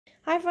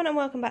Hi everyone and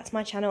welcome back to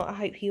my channel. I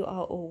hope you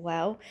are all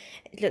well.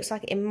 It looks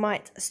like it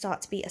might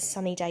start to be a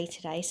sunny day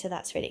today, so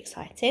that's really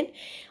exciting.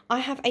 I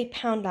have a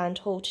Poundland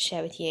haul to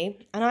share with you,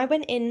 and I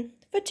went in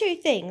for two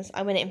things.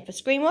 I went in for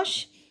screen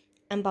wash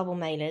and bubble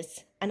mailers,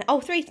 and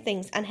three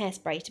things, and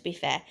hairspray to be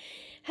fair.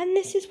 And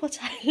this is what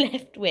I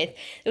left with.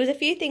 There was a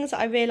few things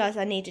that I realised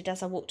I needed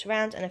as I walked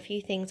around, and a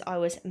few things I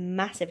was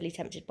massively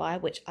tempted by,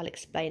 which I'll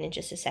explain in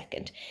just a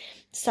second.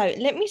 So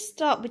let me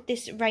start with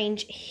this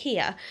range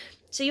here.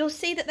 So you'll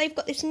see that they've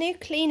got this new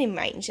cleaning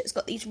range. It's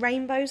got these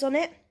rainbows on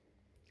it,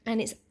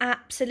 and it's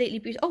absolutely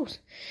beautiful.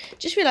 Oh,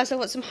 just realised I've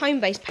got some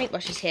home-based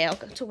paintbrushes here. I'll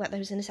talk about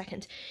those in a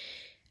second.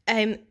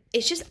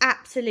 It's just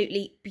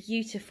absolutely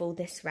beautiful,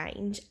 this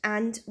range.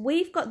 And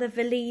we've got the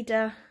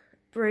Veleda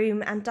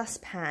broom and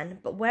dustpan,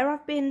 but where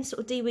I've been sort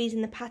of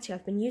de-weeding the patio,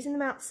 I've been using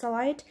them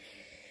outside.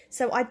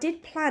 So I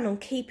did plan on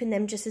keeping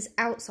them just as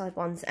outside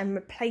ones and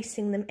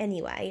replacing them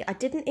anyway. I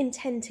didn't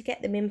intend to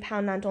get them in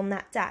Poundland on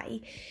that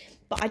day,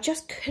 but I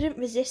just couldn't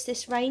resist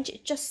this range.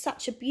 It's just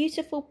such a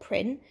beautiful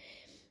print,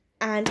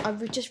 and I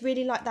would just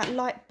really like that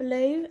light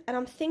blue, and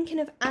I'm thinking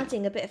of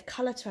adding a bit of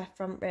colour to our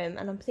front room,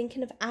 and I'm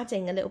thinking of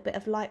adding a little bit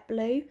of light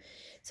blue,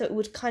 so it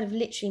would kind of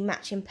literally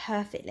match in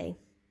perfectly.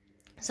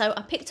 So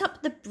I picked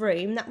up the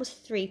broom, that was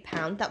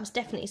 £3, that was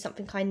definitely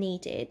something I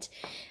needed.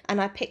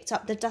 And I picked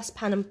up the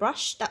dustpan and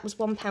brush, that was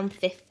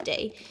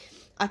 £1.50.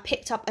 I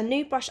picked up a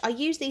new brush. I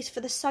use these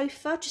for the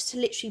sofa, just to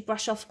literally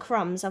brush off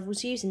crumbs. I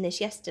was using this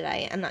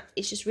yesterday, and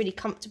it's just really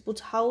comfortable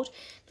to hold,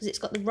 because it's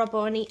got the rubber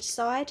on each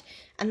side.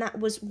 And that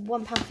was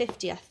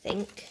 £1.50, I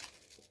think.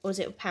 Or was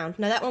it £1?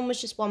 No, that one was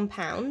just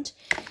 £1.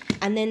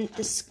 And then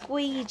the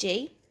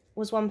squeegee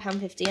was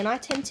 £1.50, and I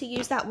tend to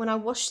use that when I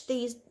wash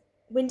these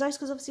windows,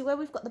 because obviously where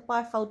we've got the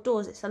bifold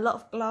doors, it's a lot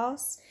of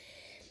glass,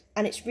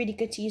 and it's really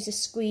good to use a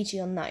squeegee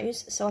on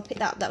those. So I picked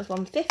that up, that was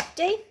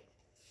 £1.50.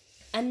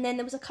 And then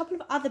there was a couple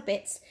of other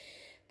bits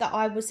that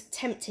I was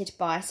tempted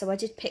by, so I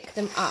did pick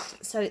them up.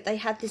 So they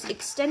had this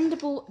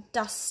extendable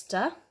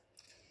duster,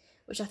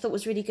 which I thought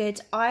was really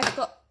good. I've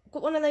got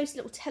one of those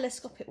little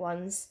telescopic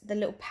ones, the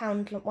little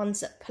pound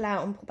ones that pull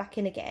out and pull back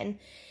in again.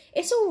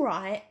 It's all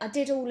right. I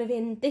did all of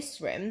in this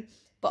room,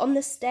 but on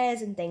the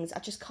stairs and things, I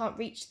just can't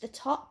reach the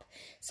top.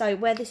 So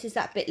where this is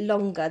that bit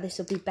longer, this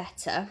will be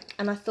better.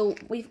 And I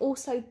thought we've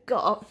also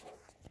got,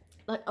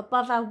 like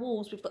above our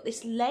walls, we've got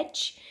this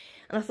ledge.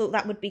 And I thought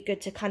that would be good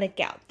to kind of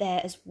get up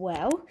there as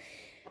well.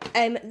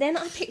 Then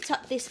I picked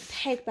up this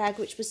peg bag,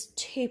 which was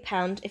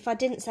 £2. If I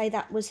didn't say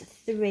that was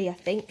 £3, I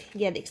think.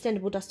 Yeah, the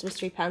extendable duster was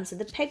 £3. So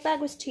the peg bag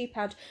was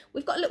 £2.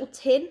 We've got a little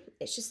tin.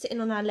 It's just sitting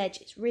on our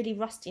ledge. It's really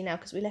rusty now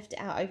because we left it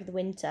out over the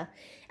winter.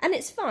 And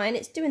it's fine.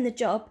 It's doing the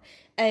job.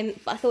 But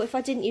I thought if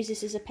I didn't use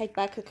this as a peg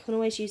bag, I can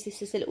always use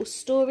this as a little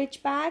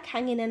storage bag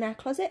hanging in our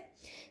closet.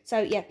 So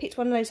yeah, picked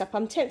one of those up.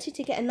 I'm tempted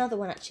to get another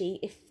one actually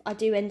if I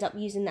do end up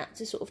using that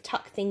to sort of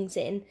tuck things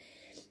in,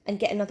 and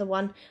get another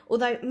one.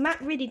 Although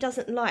Matt really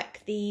doesn't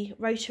like the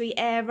rotary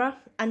airer,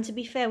 and to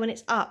be fair, when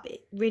it's up,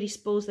 it really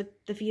spoils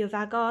the view of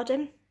our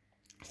garden.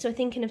 So I'm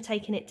thinking of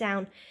taking it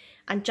down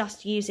and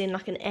just using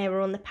like an airer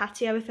on the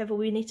patio if ever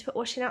we need to put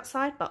washing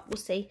outside, but we'll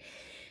see.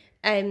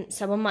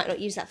 So I might not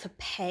use that for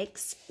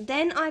pegs.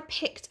 Then I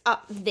picked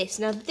up this.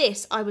 Now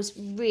this I was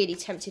really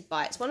tempted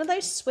by. It's one of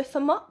those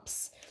Swiffer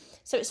mops.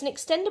 So it's an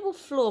extendable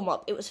floor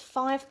mop. It was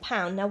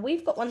 £5. Now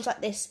we've got ones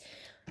like this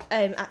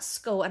at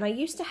school, and I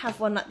used to have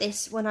one like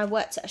this when I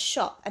worked at a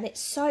shop, and it's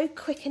so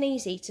quick and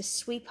easy to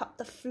sweep up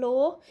the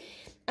floor.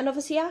 And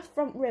obviously our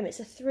front room, it's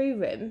a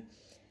through room,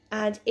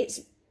 and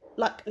it's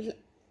like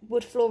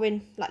wood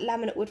flooring, like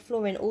laminate wood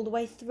flooring all the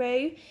way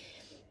through,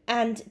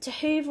 and to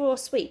hoover or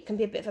sweep can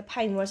be a bit of a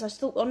pain, whereas I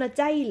thought on a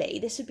daily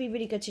this would be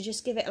really good to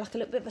just give it like a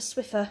little bit of a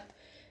Swiffer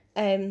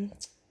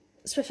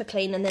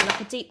clean, and then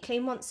like a deep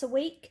clean once a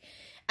week.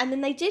 And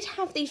then they did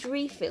have these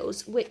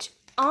refills which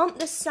aren't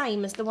the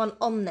same as the one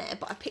on there,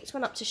 but I picked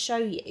one up to show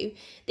you.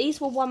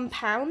 These were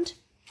 £1.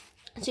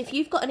 So if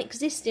you've got an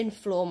existing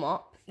floor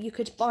mop, you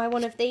could buy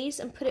one of these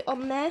and put it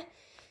on there.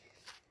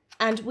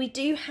 And we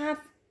do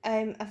have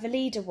a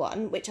Veleda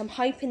one, which I'm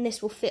hoping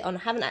this will fit on. I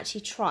haven't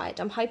actually tried.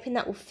 I'm hoping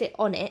that will fit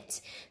on it,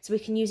 so we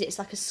can use it as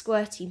like a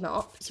squirty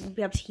mop. So we'll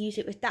be able to use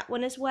it with that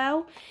one as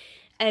well.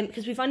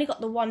 Because we've only got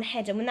the one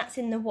head, and when that's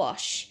in the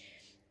wash,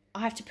 I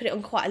have to put it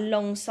on quite a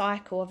long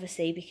cycle,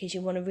 obviously, because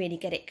you want to really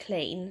get it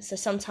clean. So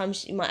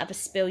sometimes you might have a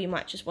spill, you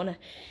might just want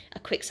a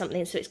quick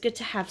something. So it's good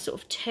to have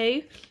sort of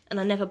two,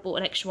 and I never bought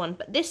an extra one.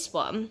 But this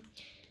one,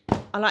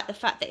 I like the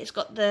fact that it's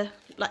got the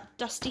like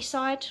dusty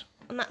side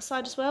on that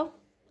side as well.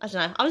 I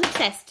don't know, I was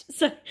obsessed.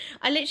 So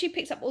I literally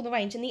picked up all the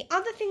range. And the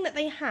other thing that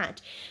they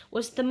had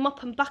was the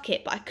mop and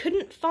bucket, but I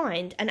couldn't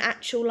find an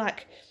actual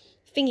like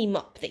thingy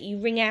mop that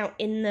you wring out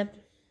in the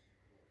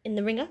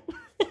ringer.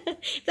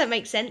 If that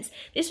makes sense.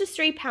 This was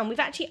 £3. We've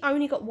actually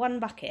only got one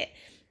bucket,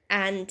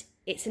 and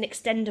it's an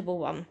extendable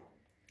one.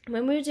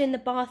 When we were doing the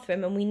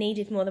bathroom and we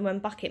needed more than one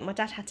bucket, my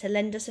dad had to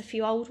lend us a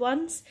few old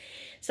ones.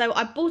 So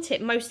I bought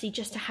it mostly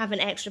just to have an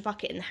extra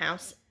bucket in the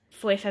house.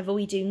 for if ever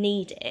we do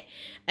need it.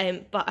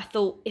 But I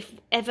thought if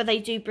ever they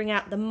do bring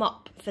out the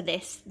mop for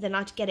this, then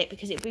I'd get it,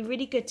 because it'd be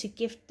really good to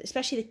give,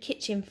 especially the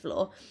kitchen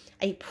floor,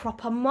 a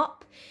proper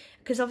mop.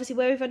 Because obviously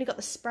where we've only got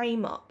the spray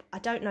mop, I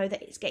don't know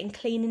that it's getting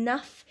clean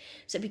enough.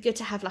 So it'd be good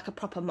to have like a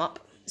proper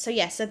mop. So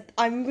yeah, so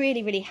I'm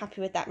really, really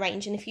happy with that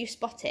range. And if you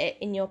spot it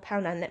in your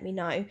Poundland, let me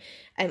know.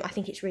 I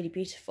think it's really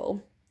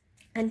beautiful.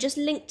 And just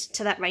linked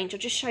to that range, I'll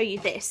just show you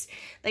this.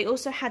 They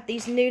also had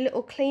these new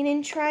little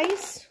cleaning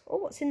trays. Oh,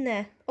 what's in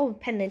there? Oh,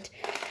 pen lid.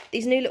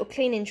 These new little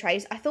cleaning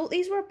trays. I thought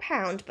these were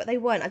 £1, but they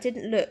weren't. I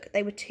didn't look.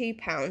 They were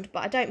 £2,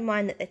 but I don't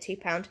mind that they're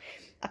 £2.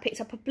 I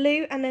picked up a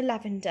blue and a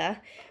lavender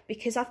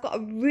because I've got a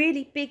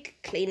really big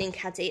cleaning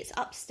caddy. It's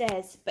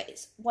upstairs, but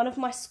it's one of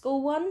my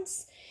school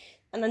ones.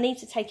 And I need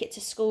to take it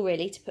to school,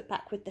 really, to put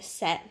back with the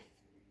set.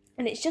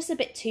 And it's just a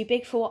bit too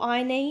big for what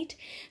I need.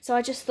 So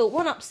I just thought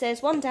one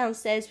upstairs, one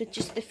downstairs with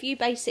just the few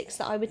basics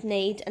that I would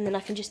need. And then I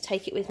can just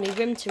take it with me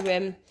room to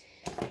room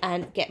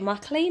and get my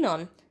clean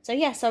on. So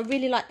yes, I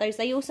really like those.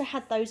 They also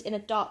had those in a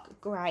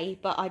dark grey,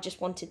 but I just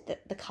wanted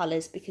the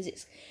colours because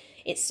it's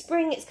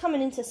spring, it's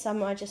coming into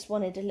summer. I just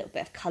wanted a little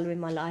bit of colour in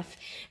my life.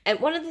 And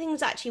one of the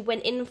things I actually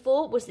went in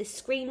for was this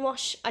screen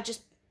wash.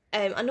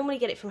 I normally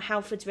get it from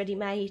Halfords ready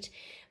made,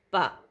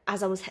 but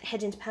as I was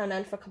heading to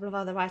Poundland for a couple of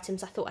other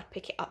items, I thought I'd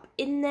pick it up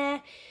in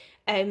there.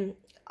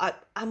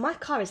 My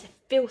car is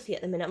filthy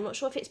at the minute. I'm not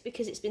sure if it's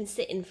because it's been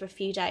sitting for a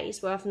few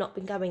days where I've not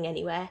been going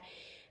anywhere.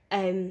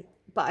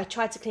 But I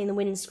tried to clean the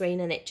windscreen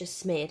and it just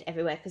smeared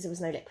everywhere because there was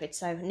no liquid.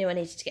 So I knew I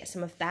needed to get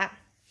some of that.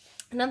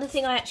 Another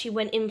thing I actually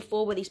went in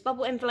for were these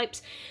bubble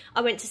envelopes.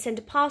 I went to send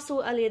a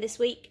parcel earlier this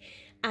week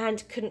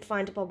and couldn't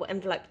find a bubble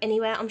envelope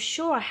anywhere. I'm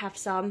sure I have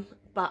some,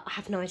 but I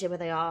have no idea where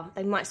they are.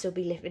 They might still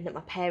be living at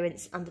my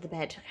parents' under the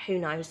bed. Who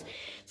knows?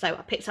 So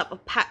I picked up a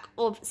pack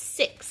of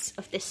 6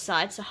 of this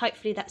side. So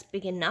hopefully that's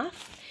big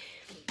enough.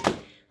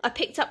 I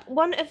picked up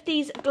one of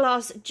these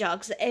glass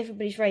jugs that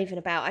everybody's raving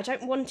about. I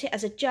don't want it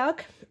as a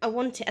jug. I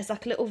want it as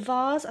like a little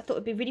vase. I thought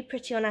it'd be really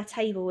pretty on our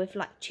table with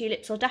like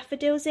tulips or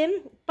daffodils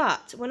in.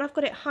 But when I've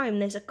got it home,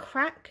 there's a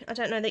crack. I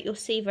don't know that you'll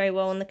see very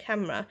well on the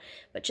camera,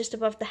 but just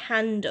above the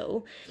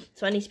handle.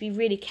 So I need to be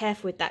really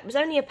careful with that. It was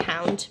only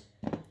 £1.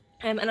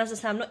 And as I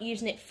say, I'm not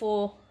using it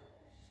for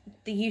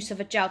the use of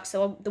a jug,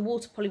 so the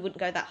water probably wouldn't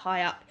go that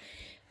high up.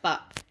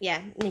 But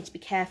yeah, need to be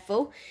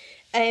careful.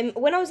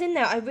 When I was in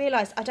there, I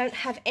realised I don't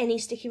have any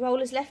sticky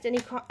rollers left, any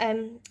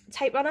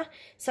tape runner.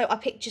 So I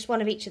picked just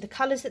one of each of the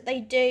colours that they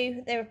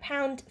do. They're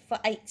 £1 for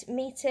 8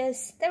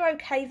 metres. They're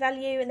okay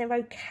value and they're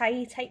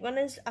okay tape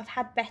runners. I've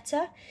had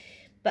better,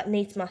 but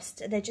needs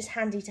must. They're just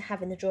handy to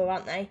have in the drawer,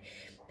 aren't they?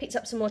 Picked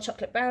up some more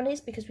chocolate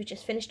brownies because we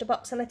just finished a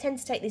box, and I tend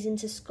to take these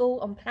into school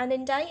on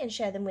planning day and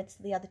share them with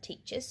the other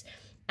teachers.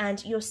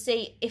 And you'll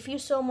see, if you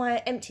saw my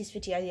empties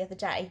video the other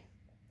day,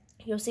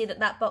 you'll see that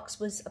that box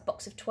was a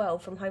box of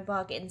 12 from Home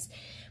Bargains.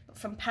 But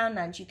from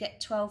Poundland, you get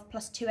 12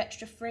 plus 2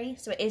 extra free.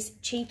 So it is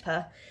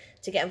cheaper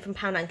to get them from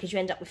Poundland because you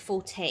end up with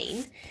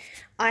 14.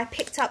 I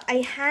picked up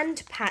a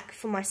hand pack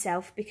for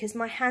myself because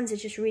my hands are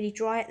just really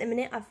dry at the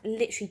minute. I've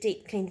literally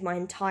deep cleaned my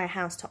entire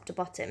house top to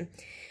bottom.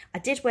 I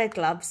did wear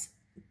gloves,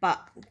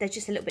 but they're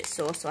just a little bit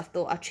sore. So I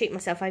thought I'd treat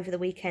myself over the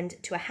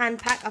weekend to a hand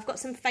pack. I've got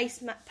some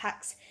face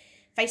packs,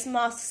 face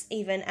masks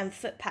even, and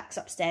foot packs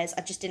upstairs.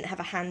 I just didn't have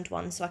a hand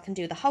one, so I can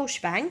do the whole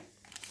shebang.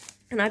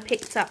 And I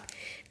picked up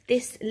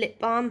this lip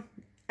balm.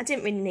 I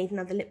didn't really need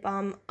another lip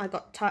balm. I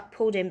got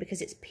pulled in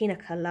because it's pina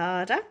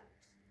colada,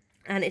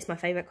 and it's my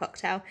favourite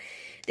cocktail.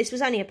 This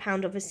was only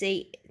 £1,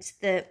 obviously. It's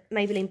the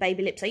Maybelline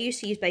Baby Lips. I used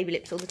to use Baby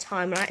Lips all the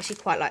time, and I actually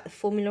quite like the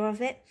formula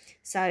of it.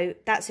 So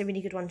that's a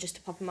really good one just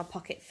to pop in my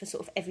pocket for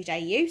sort of everyday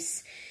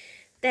use.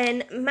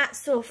 Then Matt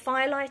saw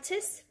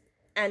firelighters,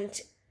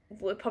 and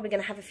we're probably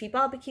going to have a few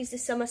barbecues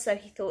this summer, so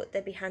he thought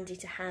they'd be handy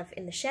to have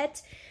in the shed.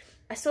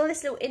 I saw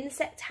this little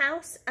insect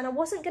house, and I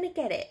wasn't going to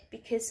get it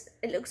because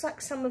it looks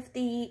like some of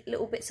the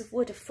little bits of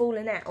wood have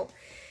fallen out,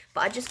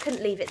 but I just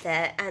couldn't leave it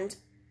there. And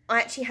I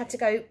actually had to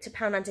go to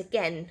Poundland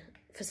again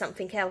for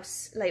something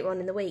else later on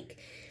in the week,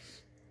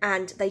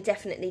 and they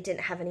definitely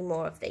didn't have any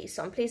more of these,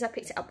 so I'm pleased I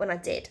picked it up when I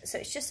did. So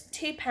it's just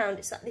 £2.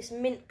 It's like this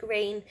mint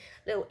green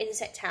little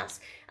insect house,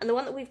 and the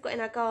one that we've got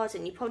in our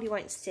garden, you probably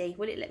won't see.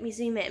 Will it let me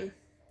zoom in?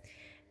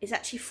 It's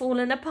actually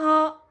fallen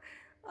apart.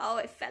 Oh,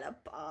 it fell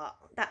apart.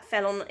 That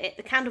fell on it.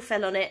 The candle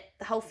fell on it.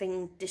 The whole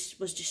thing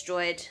was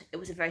destroyed. It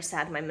was a very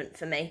sad moment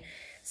for me.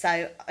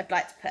 So I'd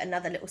like to put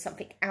another little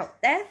something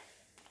out there.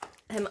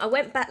 I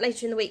went back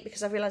later in the week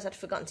because I realised I'd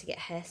forgotten to get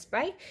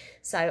hairspray.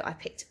 So I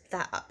picked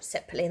that up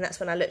separately, and that's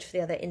when I looked for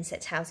the other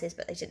insect houses,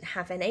 but they didn't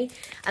have any.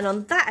 And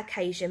on that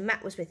occasion,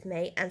 Matt was with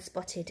me and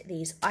spotted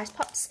these ice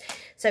pops.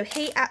 So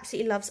he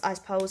absolutely loves ice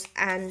poles,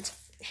 and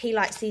he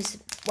likes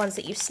these ones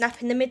that you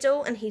snap in the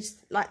middle, and he's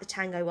like the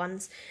tango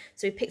ones.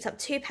 So we picked up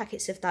 2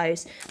 packets of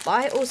those. But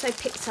I also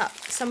picked up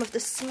some of the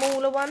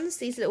smaller ones,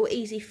 these little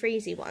easy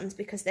freezy ones,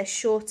 because they're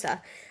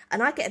shorter.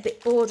 And I get a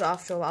bit bored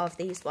after a while of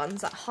these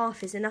ones. Like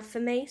half is enough for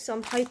me. So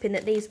I'm hoping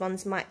that these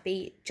ones might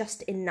be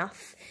just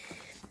enough.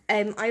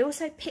 I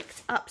also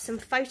picked up some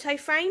photo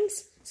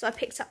frames. So I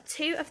picked up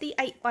 2 of the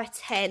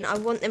 8x10. I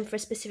want them for a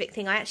specific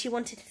thing. I actually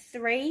wanted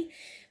 3,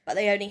 but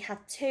they only had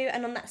 2.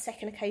 And on that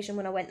second occasion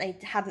when I went, they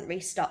hadn't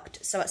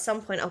restocked. So at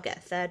some point I'll get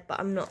a third, but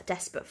I'm not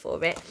desperate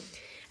for it.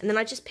 And then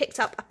I just picked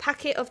up a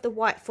packet of the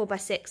white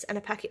 4x6 and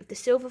a packet of the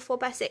silver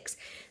 4x6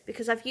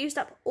 because I've used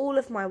up all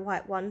of my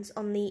white ones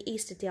on the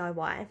Easter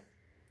DIY.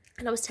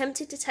 And I was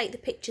tempted to take the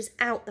pictures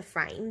out the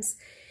frames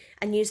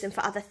and use them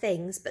for other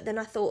things. But then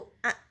I thought,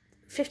 at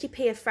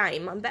 50p a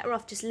frame, I'm better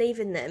off just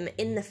leaving them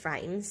in the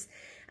frames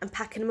and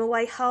packing them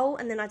away whole.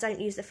 And then I don't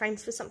use the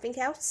frames for something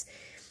else.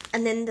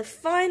 And then the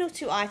final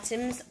 2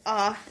 items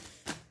are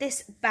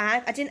this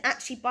bag. I didn't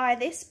actually buy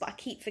this, but I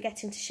keep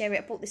forgetting to share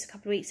it. I bought this a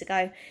couple of weeks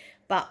ago.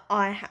 But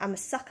I am a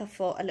sucker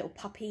for a little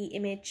puppy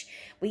image.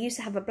 We used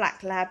to have a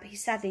black lab.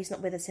 He's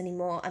not with us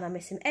anymore, and I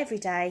miss him every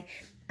day.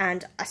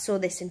 And I saw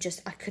this and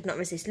just, I could not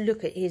resist.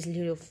 Look at his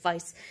little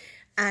face.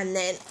 And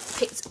then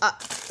picked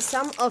up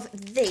some of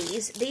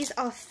these. These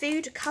are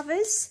food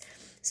covers.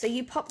 So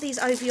you pop these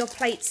over your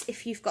plates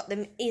if you've got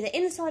them either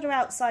inside or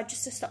outside,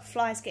 just to stop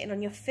flies getting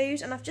on your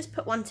food. And I've just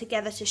put one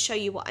together to show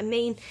you what I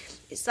mean.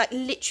 It's like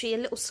literally a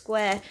little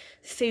square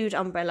food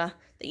umbrella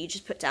that you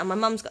just put down. My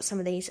mum's got some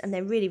of these and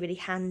they're really, really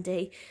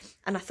handy.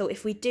 And I thought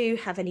if we do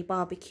have any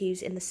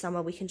barbecues in the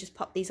summer, we can just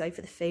pop these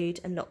over the food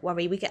and not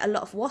worry. We get a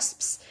lot of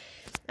wasps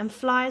and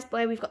flies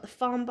where we've got the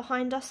farm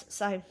behind us.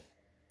 So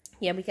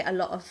yeah, we get a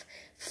lot of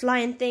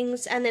flying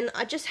things. And then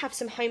I just have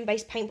some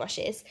home-based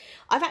paintbrushes.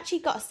 I've actually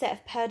got a set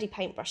of Purdy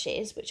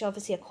paintbrushes, which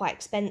obviously are quite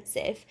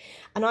expensive.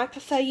 And I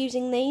prefer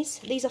using these.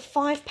 These are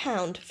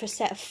 £5 for a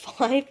set of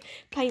 5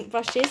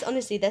 paintbrushes.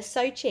 Honestly, they're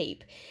so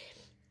cheap.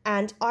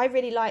 And I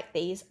really like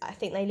these. I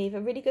think they leave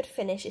a really good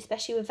finish,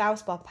 especially with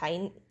Valspar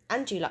paint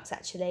and Dulux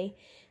actually.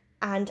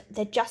 And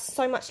they're just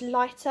so much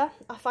lighter.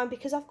 I find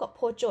because I've got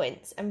poor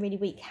joints and really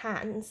weak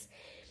hands,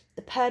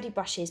 the Purdy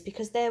brushes,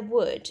 because they're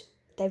wood,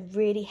 they're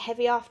really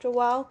heavy after a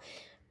while.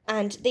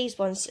 And these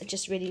ones are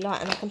just really light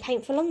and I can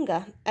paint for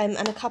longer. And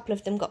a couple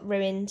of them got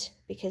ruined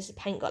because the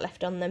paint got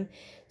left on them.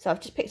 So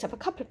I've just picked up a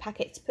couple of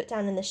packets to put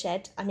down in the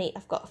shed.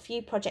 I've got a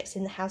few projects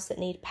in the house that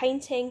need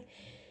painting.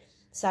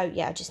 So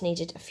yeah, I just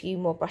needed a few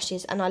more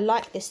brushes. And I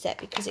like this set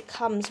because it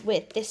comes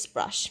with this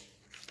brush.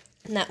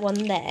 And that one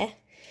there,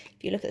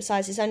 if you look at the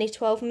size, is only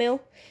 12mm.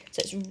 So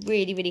it's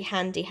really, really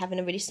handy having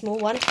a really small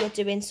one if you're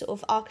doing sort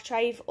of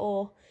architrave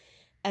or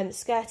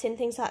skirting,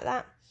 things like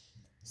that.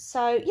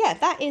 So yeah,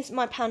 that is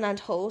my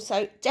Poundland haul.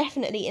 So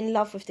definitely in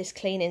love with this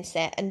cleaning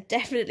set and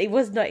definitely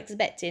was not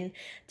expecting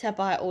to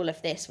buy all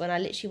of this when I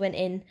literally went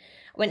in.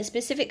 I went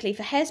specifically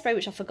for hairspray,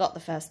 which I forgot the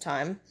first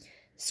time,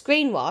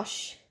 screen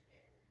wash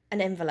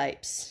and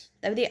envelopes.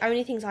 They were the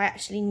only things I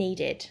actually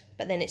needed.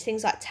 But then it's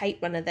things like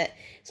tape runner that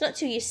it's not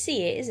till you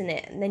see it, isn't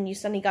it? And then you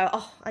suddenly go,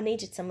 oh, I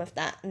needed some of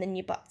that. And then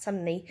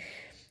suddenly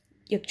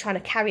you're trying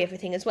to carry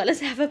everything as well as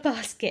have a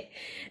basket.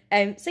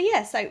 So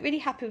yeah, so really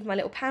happy with my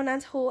little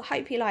Poundland haul.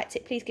 Hope you liked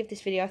it. Please give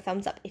this video a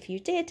thumbs up if you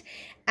did.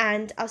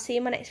 And I'll see you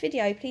in my next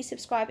video. Please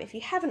subscribe if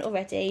you haven't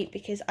already,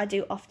 because I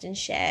do often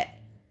share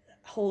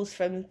hauls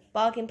from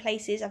bargain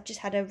places. I've just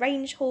had a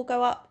Range haul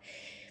go up.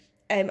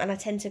 And I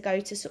tend to go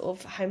to sort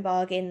of Home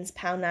Bargains,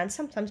 Poundland,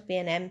 sometimes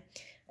B&M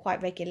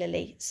quite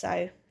regularly.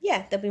 So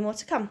yeah, there'll be more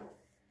to come.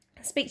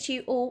 I'll speak to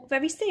you all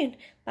very soon.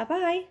 Bye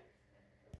bye.